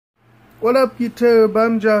What up, YouTube?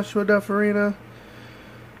 I'm Joshua Dufurrena.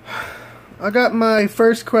 I got my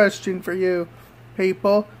first question for you,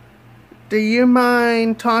 people. Do you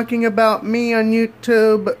mind talking about me on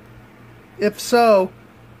YouTube? If so,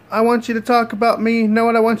 I want you to talk about me. Know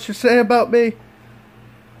what I want you to say about me?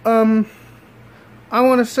 I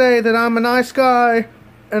want to say that I'm a nice guy,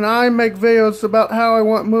 and I make videos about how I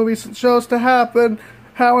want movies and shows to happen,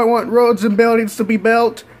 how I want roads and buildings to be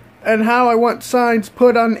built, and how I want signs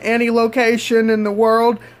put on any location in the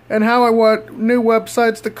world, and how I want new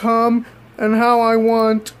websites to come, and how I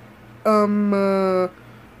want, Alvin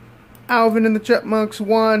and the Chipmunks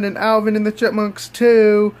 1 and Alvin and the Chipmunks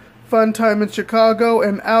 2, Fun Time in Chicago,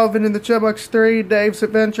 and Alvin and the Chipmunks 3, Dave's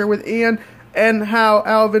Adventure with Ian, and how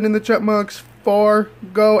Alvin and the Chipmunks 4,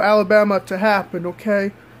 Go Alabama to happen,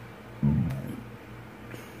 okay?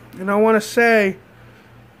 And I want to say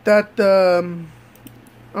that,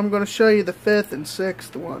 I'm going to show you the 5th and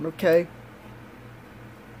 6th one, okay?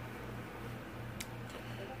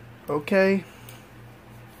 Okay.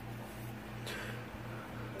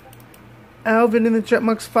 Alvin and the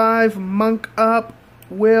Chipmunks 5, Monk Up,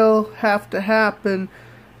 will have to happen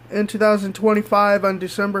in 2025 on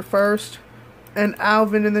December 1st. And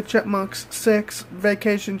Alvin and the Chipmunks 6,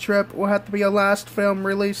 Vacation Trip, will have to be a last film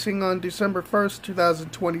releasing on December 1st,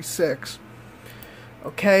 2026.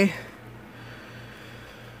 Okay?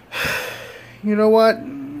 You know what?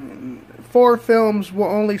 4 films will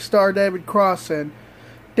only star David Cross in.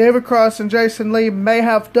 David Cross and Jason Lee may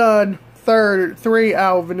have done 3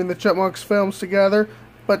 Alvin and the Chipmunks films together,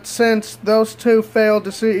 but since those two failed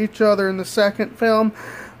to see each other in the second film,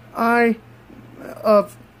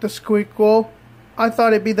 of the squeakquel, I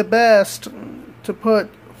thought it'd be the best to put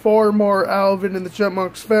 4 more Alvin and the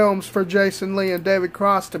Chipmunks films for Jason Lee and David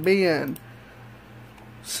Cross to be in.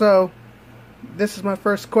 So, this is my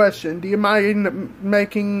first question. Do you mind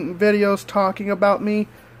making videos talking about me?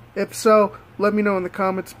 If so, let me know in the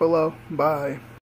comments below. Bye.